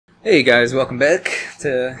Hey guys, welcome back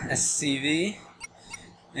to SCV,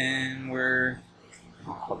 and we're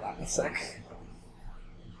hold on a sec.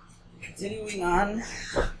 Continuing on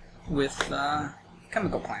with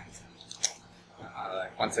chemical plant.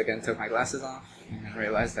 Once again, took my glasses off and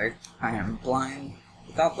realized I am blind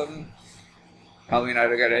without them. Probably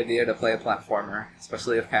not a good idea to play a platformer,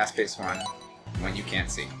 especially a fast-paced one, when you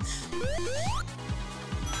can't see.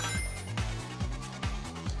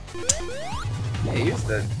 Hey, here's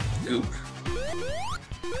the goop.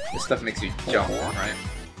 This stuff makes you jump, right?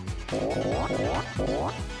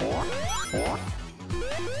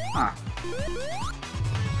 Huh.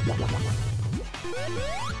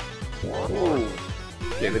 Ooh.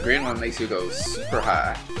 Okay, the green one makes you go super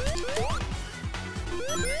high.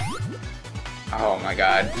 Oh my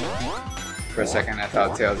god. For a second I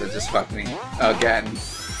thought Tails had just fucked me. Again.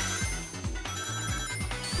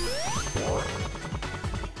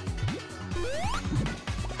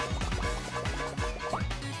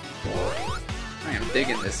 I am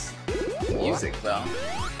digging this music though.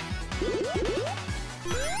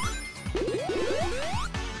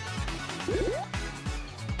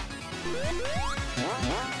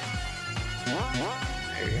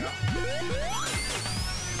 There you go.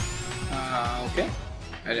 Okay.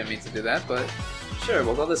 I didn't mean to do that, but sure,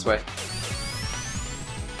 we'll go this way.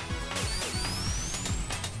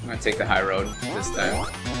 I'm gonna take the high road this time.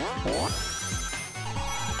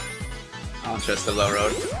 I don't trust the low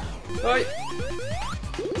road. Oi!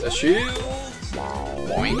 It's a shield!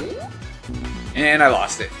 Boing! And I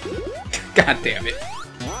lost it. God damn it.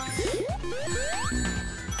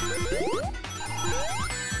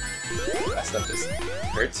 That stuff just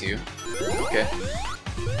hurts you. Okay.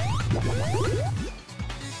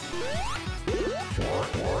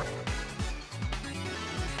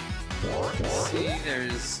 See,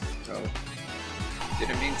 there's... Oh.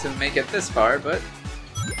 Didn't mean to make it this far, but...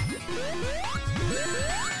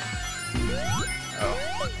 Oh,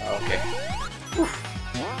 okay. Whew.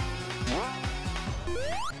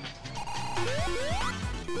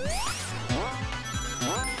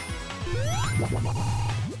 Come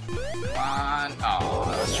on. Oh, I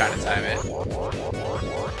was trying to time it.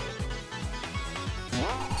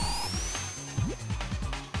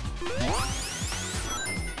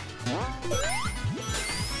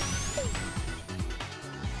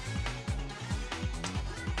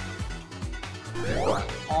 They're going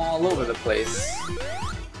all over the place.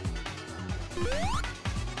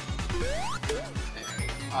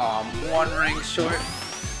 Oh, I'm one ring short.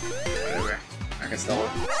 Whatever. I can still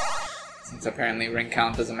work. Since apparently ring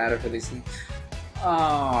count doesn't matter for these things.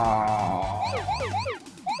 Oh,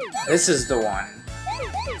 this is the one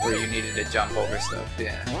where you needed to jump over stuff.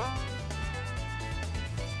 Yeah.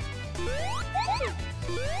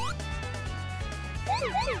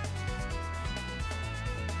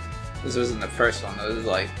 This wasn't the first one. This was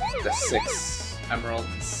like the 6 Emerald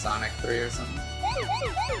and Sonic 3 or something.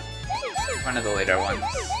 One of the later ones.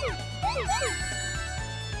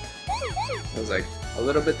 It was like a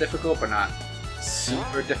little bit difficult, but not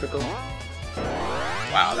super difficult.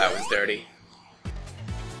 Wow, that was dirty.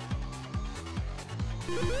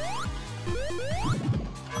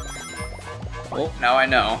 Well, now I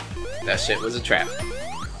know. That shit was a trap.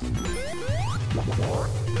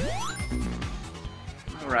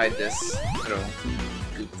 I'll ride this little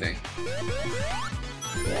goop thing.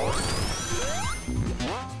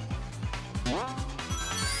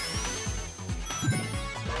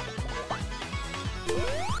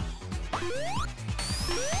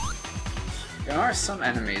 There are some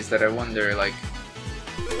enemies that I wonder, like,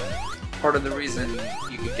 part of the reason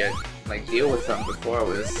you could get, like, deal with them before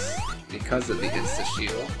was because of the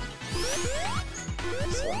insta-shield.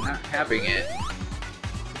 So not having it,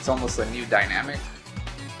 it's almost a new dynamic.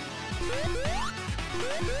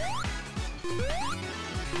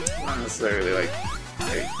 Not necessarily like,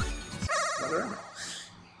 hey, whatever.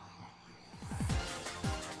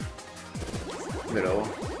 Little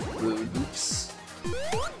blue loops.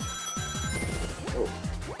 Oh.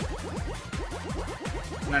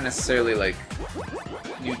 Not necessarily like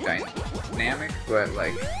new dynamic, but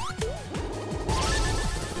like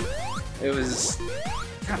it was.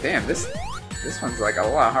 God damn, this one's like a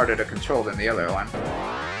lot harder to control than the other one.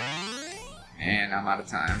 And I'm out of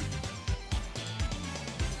time.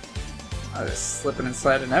 I was slipping and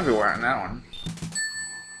sliding everywhere on that one.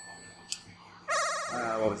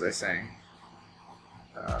 What was I saying?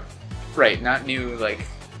 Right, not new, like,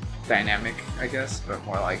 dynamic, I guess, but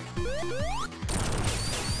more like...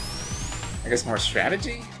 I guess more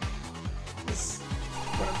strategy? Is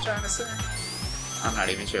what I'm trying to say? I'm not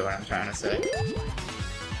even sure what I'm trying to say.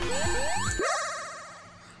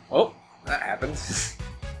 Oh, that happened.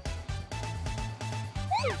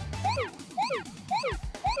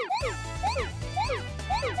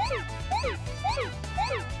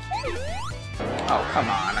 Oh, come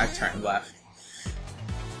on, I turned left.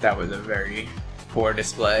 That was a very poor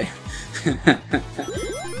display.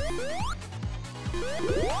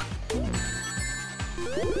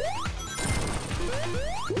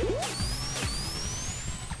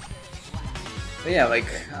 But yeah, like,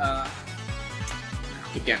 I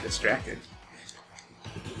keep getting distracted.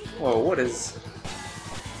 Whoa, what is...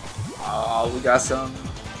 Oh, we got some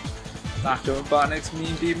Dr. Robotnik's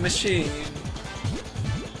Mean Beat Machine.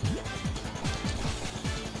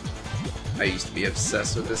 I used to be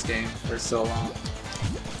obsessed with this game for so long.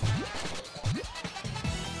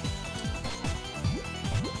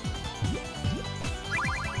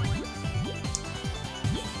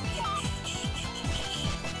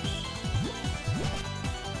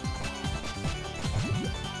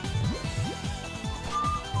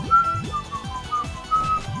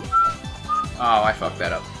 Oh, I fucked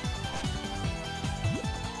that up.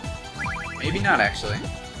 Maybe not, actually.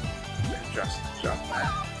 Just drop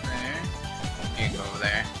that there. You go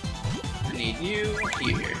there. I need you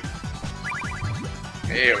here.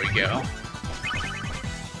 There we go.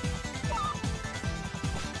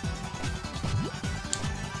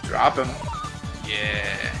 Drop him.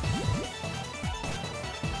 Yeah.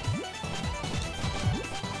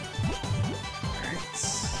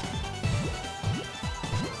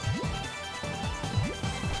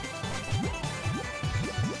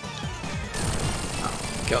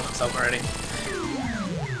 Killed himself already.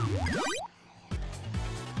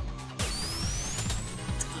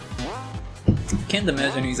 Can't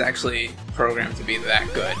imagine he's actually programmed to be that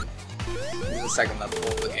good. He's the second level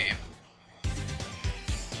of the game.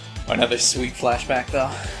 Another sweet flashback though.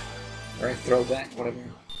 Or throwback, whatever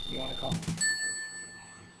you want to call it.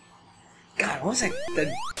 God, what was that?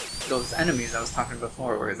 Those enemies I was talking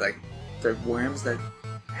before where it's like they're worms that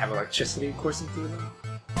have electricity coursing through them?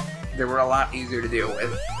 They were a lot easier to deal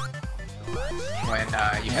with when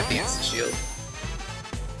you had the instant shield.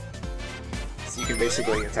 So you can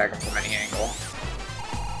basically attack them from any angle.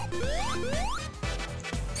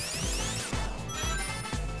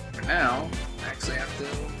 For now, I actually have to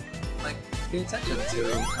like pay attention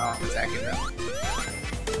to how I'm attacking them.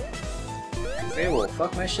 They will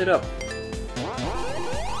fuck my shit up.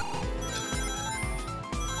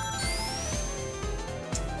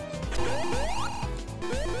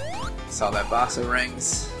 Saw that box of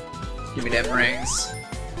rings. Give me them rings.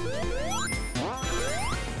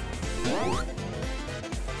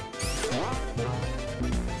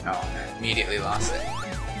 Oh, I immediately lost it.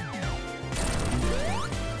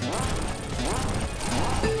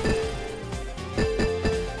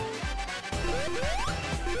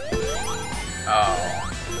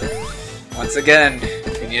 Oh. Once again,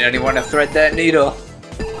 if you need anyone to thread that needle,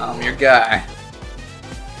 I'm your guy.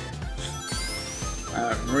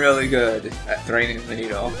 I'm really good at threading the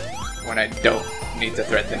needle when I don't need to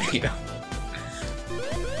thread the needle.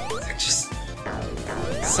 Just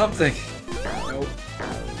something. Nope.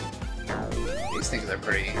 These things are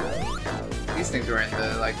pretty. These things were in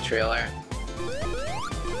the like trailer.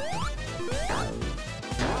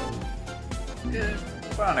 Yeah,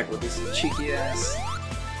 Chronic with these cheeky ass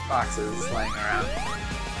boxes laying around.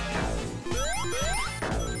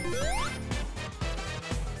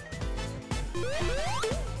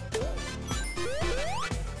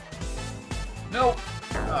 Nope.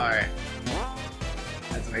 Alright.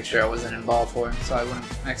 I had to make sure I wasn't in ball form so I wouldn't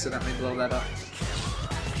accidentally blow that up.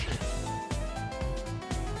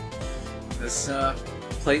 This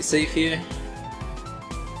plate safe here.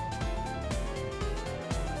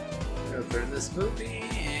 Go through this movie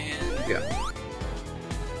and go.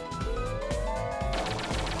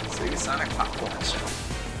 Sega Sonic Popcorn Show.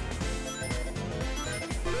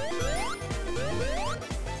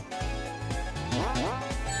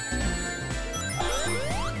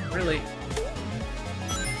 Really?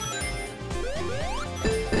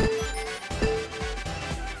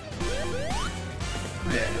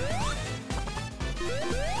 Yeah.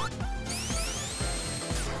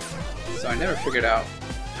 So I never figured out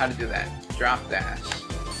how to do that drop dash.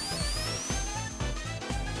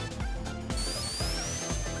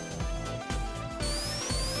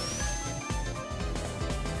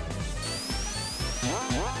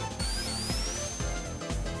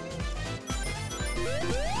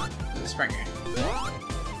 Springer.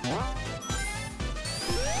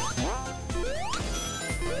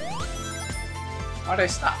 Why'd I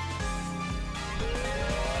stop?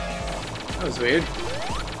 That was weird.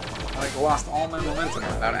 I like lost all my momentum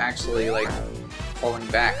without actually like pulling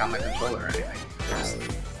back on the controller or anything. Just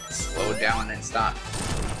slowed down and stopped.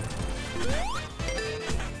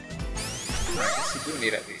 I guess you do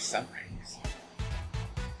need at least some rings.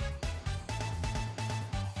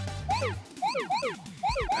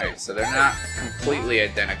 Alright, so they're not completely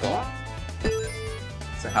identical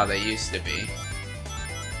to how they used to be.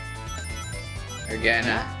 Again,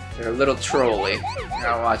 they're a little trolly. I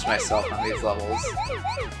gotta watch myself on these levels.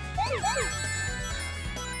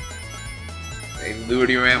 They lured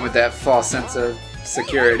you in with that false sense of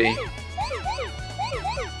security.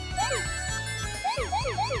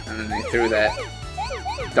 And then they threw that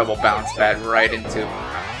double bounce pad right into...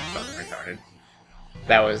 Oh, fucking retarded.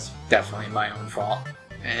 That was definitely my own fault.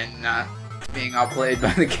 And not being outplayed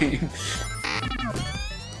by the game.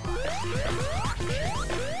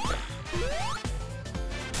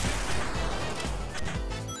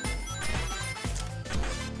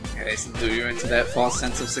 They lure you into that false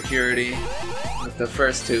sense of security with the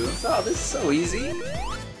first two. Oh, this is so easy.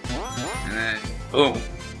 And then, boom.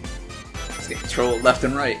 Just getting trolled left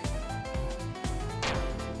and right.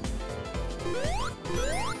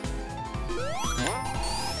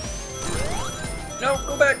 No,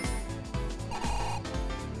 go back.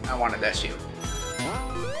 I wanted that shield.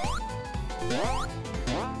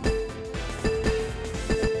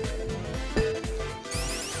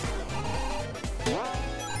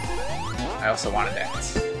 I also wanted that.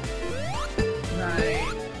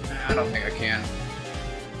 I don't think I can.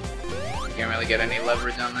 I can't really get any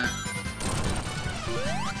leverage on that.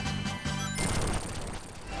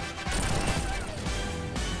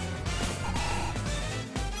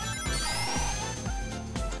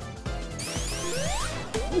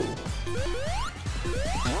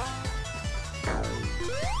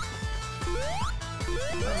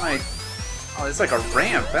 What am I? Oh, it's like a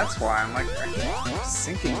ramp. That's why I'm like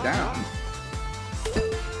sinking down.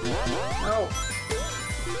 No.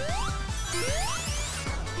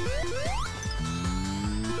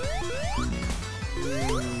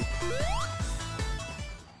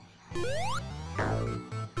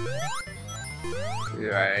 Do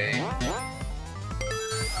I?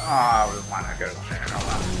 Oh, I would want to go there. Hold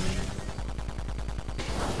on.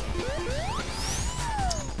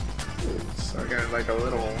 So I got like a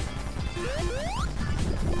little.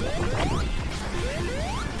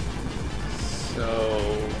 So,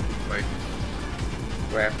 like,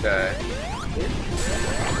 do I have to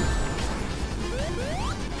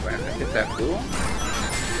hit that blue one?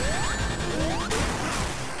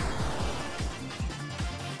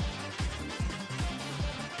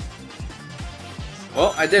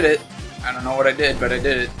 Well, I did it. I don't know what I did, but I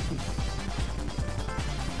did it.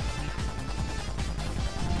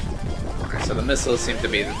 Alright, so the missiles seem to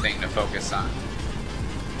be the thing to focus on.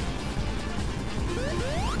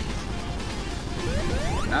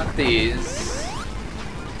 Not these.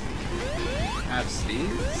 Perhaps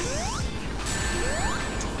these?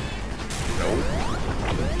 Nope.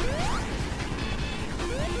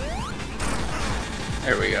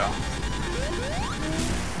 There we go.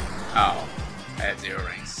 Oh, I had 0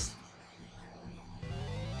 rings.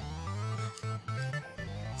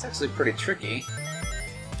 It's actually pretty tricky.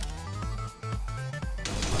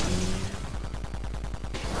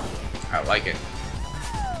 I like it.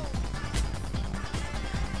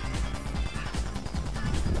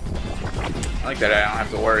 I like that I don't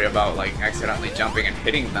have to worry about like accidentally jumping and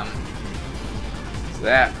hitting them. So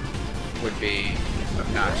that would be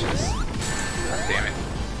obnoxious. God damn it.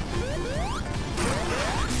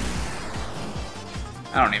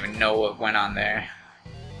 I don't even know what went on there.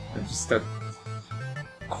 It's just a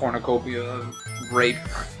cornucopia of rape.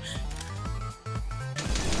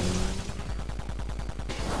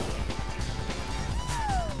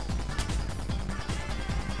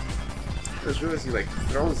 I just realized he like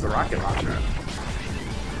throws the rocket launcher.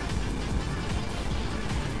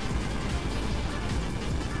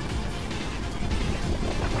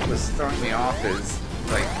 What's throwing me off is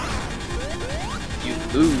like you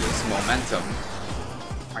lose momentum,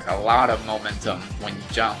 like a lot of momentum when you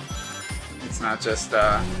jump. It's not just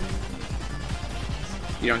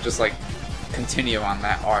you don't just like continue on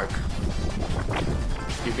that arc.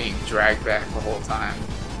 You're being dragged back the whole time.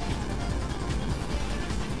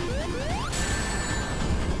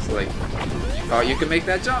 So like, you thought you could make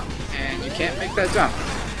that jump, and you can't make that jump.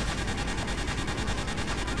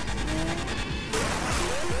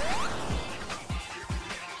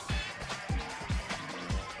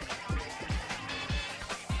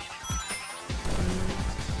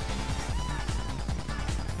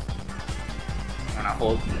 I'm gonna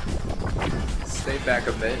hold, stay back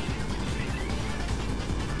a bit.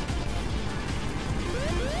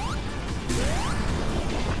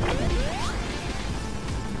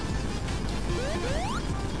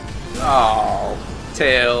 Oh,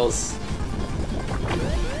 Tails.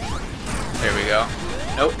 There we go.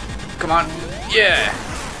 Nope. Come on. Yeah!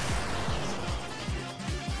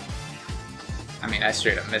 I mean, I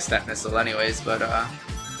straight up missed that missile anyways, but I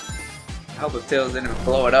hope if Tails didn't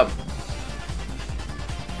blow it up.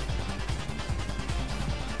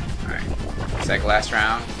 Alright. Looks like last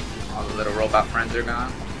round. All the little robot friends are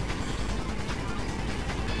gone.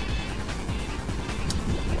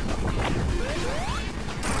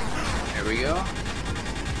 There we go.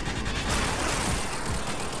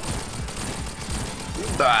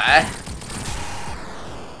 Bye.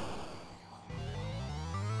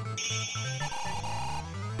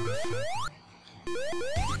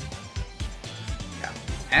 Yeah.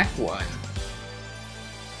 Act 1.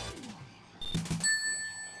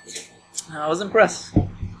 I was impressed.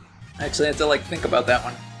 I actually had to like think about that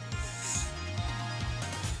one.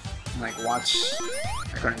 Like watch.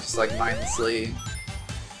 I couldn't just like mindlessly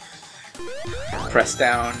press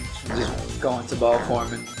down, just go into ball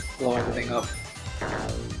form and blow everything up.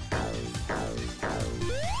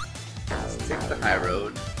 Let's take the high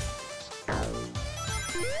road.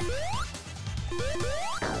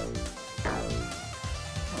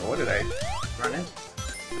 Oh, what did I run in?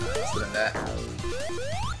 Less than that.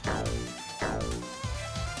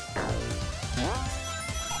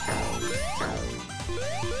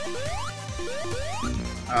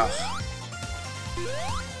 Oh.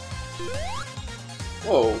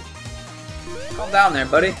 Whoa. Calm down there,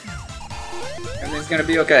 buddy. Everything's gonna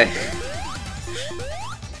be okay.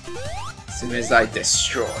 As soon as I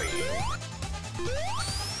destroy you.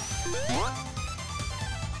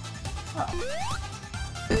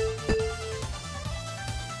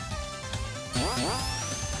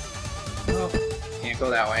 Oh. Can't go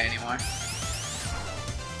that way anymore.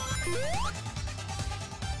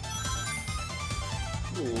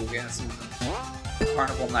 Ooh, getting some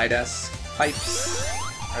Carnival Night-esque pipes.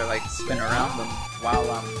 Or like spin around them while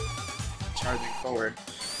I'm charging forward.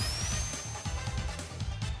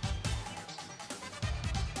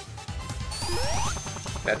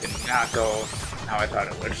 That did not go how I thought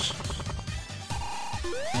it would.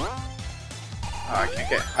 Oh, I can't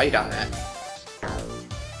get height on that.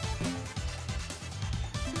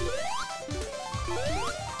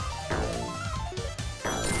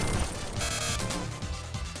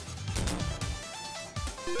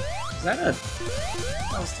 Is that a...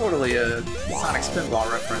 That was totally a Sonic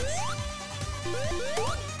Spinball reference.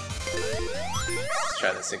 Let's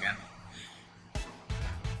try this again.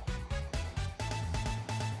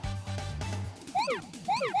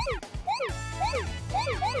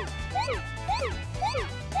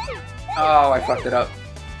 Oh, I fucked it up.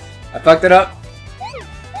 I fucked it up!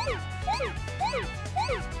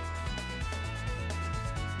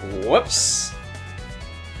 Whoops!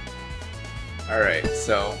 Alright,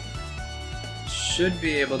 so... should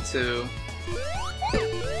be able to...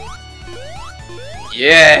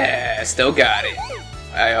 Yeah! Still got it!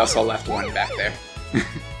 I also left one back there.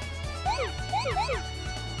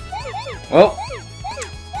 Well,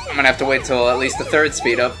 I'm gonna have to wait till at least the third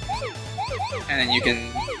speed up, and then you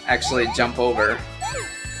can actually jump over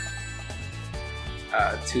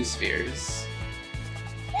 2 spheres.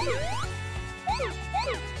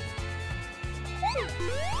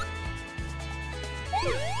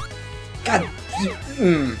 God!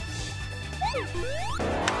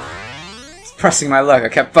 It's pressing my luck, I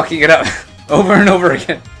kept fucking it up over and over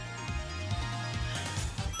again.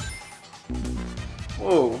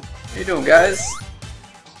 Whoa, how you doing, guys?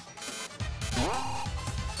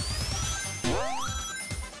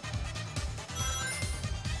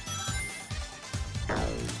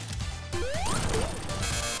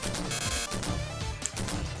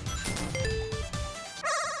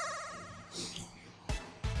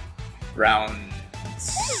 Round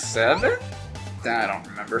 7? I don't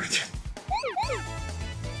remember.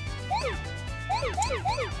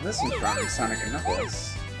 This one's from Sonic and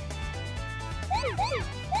Knuckles.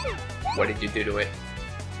 What did you do to it?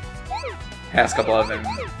 Past couple of them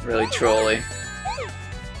really trolly.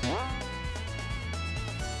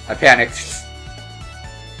 I panicked.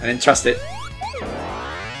 I didn't trust it.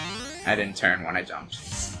 I didn't turn when I jumped.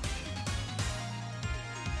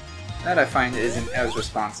 That I find isn't as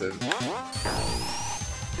responsive.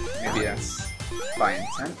 Maybe that's by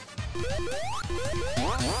intent.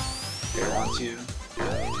 Okay, I want you.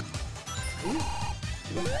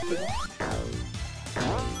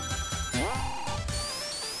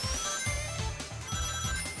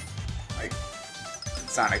 Like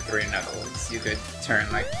Sonic 3 and Knuckles, you could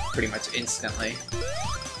turn like pretty much instantly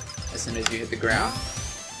as soon as you hit the ground.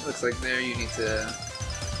 It looks like there you need to.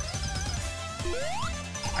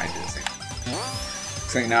 I do the same.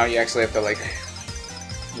 So now you actually have to like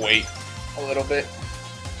wait a little bit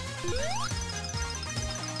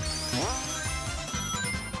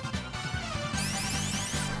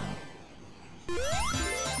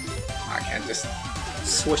I can't just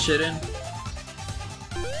swoosh it in.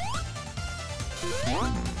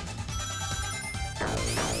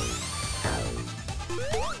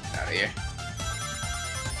 Out of here.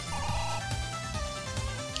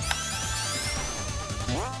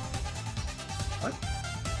 What?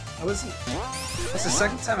 That's the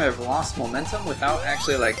second time I've lost momentum without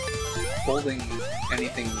actually like holding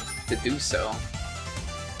anything to do so.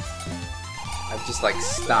 I've just like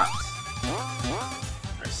stopped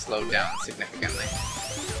or slowed down significantly.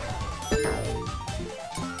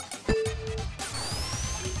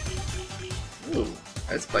 Ooh,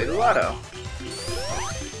 let's play the lotto.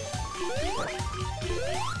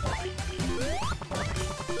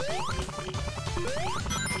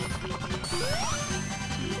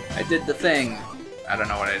 I did the thing. I don't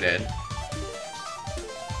know what I did.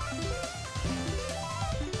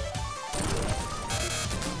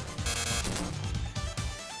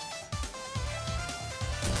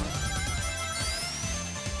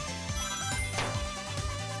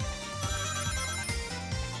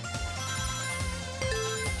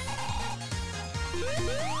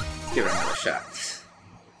 Let's give it another shot.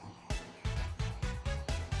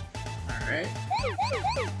 Alright.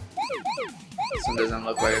 This one doesn't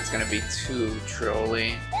look like it's gonna be too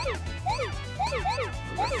trolly.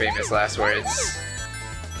 Those are famous last words.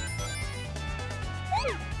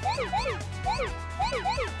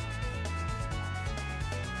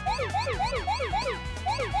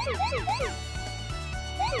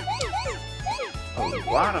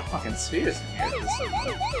 A lot of fucking spheres in here.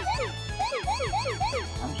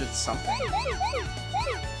 100 something.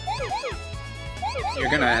 You're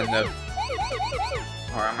gonna end up,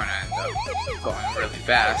 or I'm gonna end up going really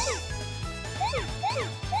fast.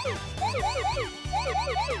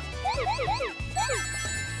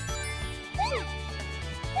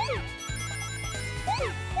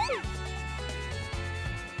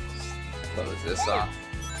 Close this off.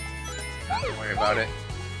 Not to worry about it.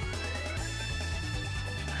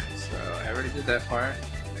 Alright, so I already did that part.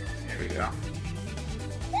 Here we go.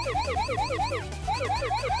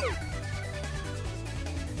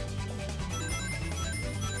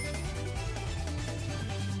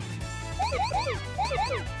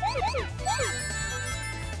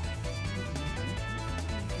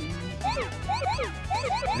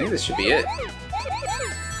 I think this should be it.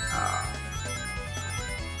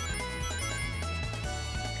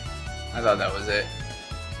 I thought that was it.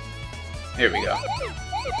 Here we go.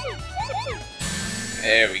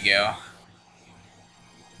 There we go.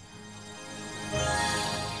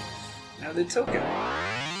 Now the token.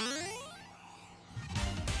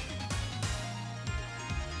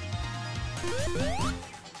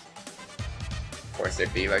 Of course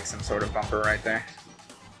there'd be like some sort of bumper right there.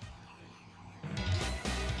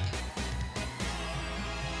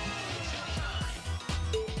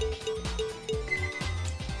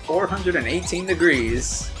 $418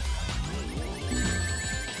 degrees.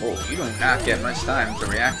 Oh, you do not get much time to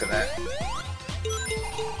react to that.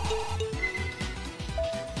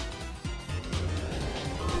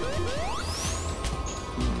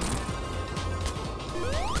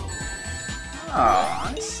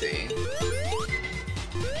 Oh, I see.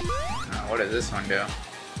 Oh, what does this one do?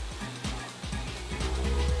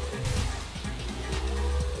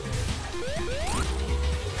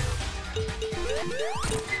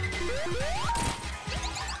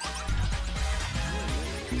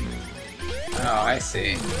 Oh, I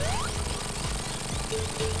see.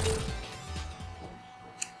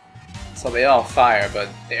 So they all fire, but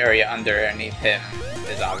the area underneath him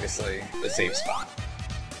is obviously the safe spot.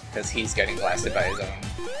 Because he's getting blasted by his own,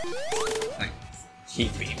 like,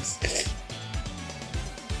 heat beams.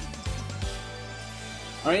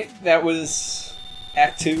 Alright, that was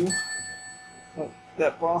Act 2. Oh,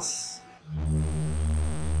 that boss.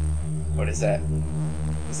 What is that?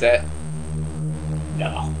 Is that...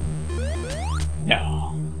 No.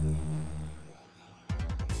 No.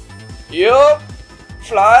 Yup!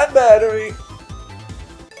 Flying battery!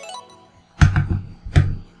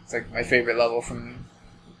 It's like my favorite level from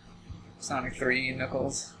Sonic 3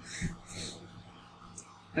 Knuckles.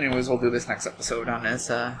 Anyways, we'll do this next episode on this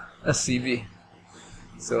SCV.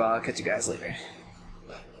 So I'll catch you guys later.